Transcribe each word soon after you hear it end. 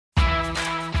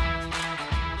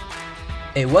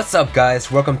Hey, what's up guys?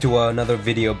 Welcome to another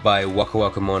video by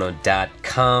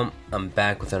WakuWakuMono.com. I'm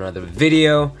back with another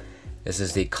video. This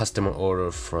is the customer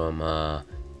order from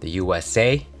the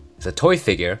USA. It's a toy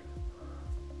figure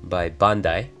by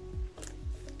Bandai.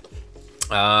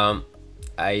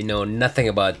 I know nothing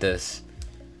about this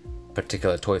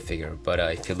particular toy figure, but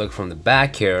if you look from the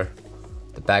back here,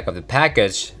 the back of the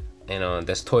package,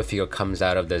 this toy figure comes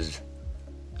out of this,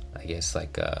 I guess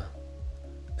like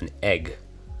an egg.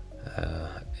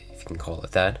 If you can call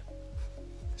it that.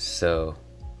 So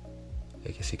I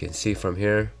guess you can see from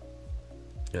here,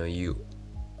 I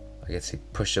guess you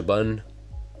push a button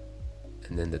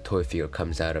and then the toy figure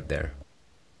comes out of there.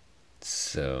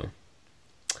 So,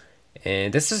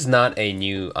 and this is not a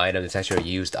new item, it's actually a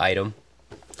used item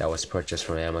that was purchased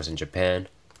from Amazon Japan.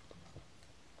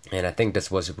 And I think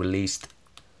this was released,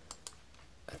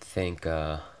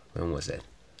 when was it?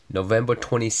 November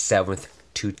 27th,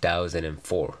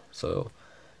 2004. So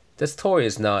this toy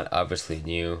is not obviously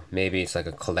new. Maybe it's like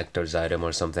a collector's item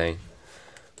or something.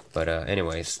 But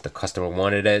anyways, the customer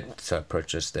wanted it, so I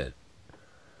purchased it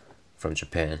from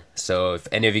Japan. So if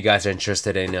any of you guys are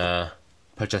interested in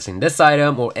purchasing this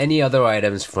item or any other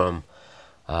items from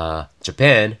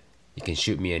Japan, you can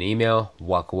shoot me an email,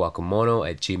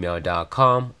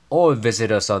 WakuWakuMono@gmail.com, or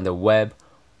visit us on the web,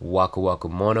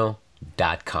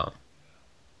 WakuWakuMono.com.